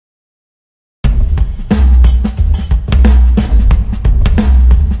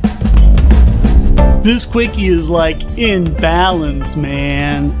This quickie is like in balance,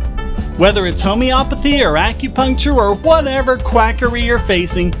 man. Whether it's homeopathy or acupuncture or whatever quackery you're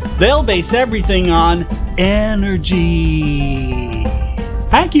facing, they'll base everything on energy.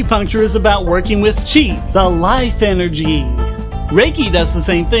 Acupuncture is about working with Qi, the life energy. Reiki does the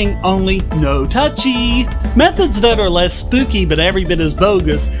same thing, only no touchy. Methods that are less spooky but every bit as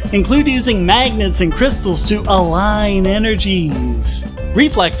bogus include using magnets and crystals to align energies.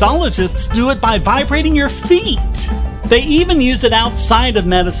 Reflexologists do it by vibrating your feet. They even use it outside of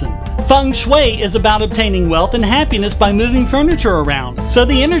medicine. Feng Shui is about obtaining wealth and happiness by moving furniture around, so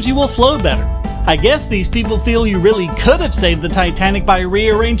the energy will flow better. I guess these people feel you really could have saved the Titanic by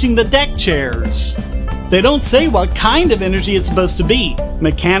rearranging the deck chairs. They don't say what kind of energy it's supposed to be.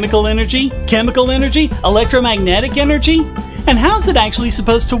 Mechanical energy? Chemical energy? Electromagnetic energy? And how's it actually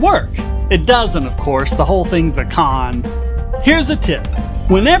supposed to work? It doesn't, of course. The whole thing's a con. Here's a tip.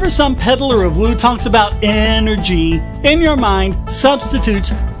 Whenever some peddler of woo talks about energy, in your mind, substitute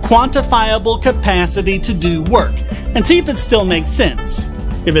quantifiable capacity to do work and see if it still makes sense.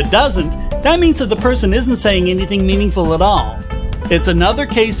 If it doesn't, that means that the person isn't saying anything meaningful at all. It's another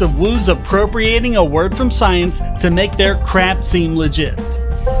case of woos appropriating a word from science to make their crap seem legit.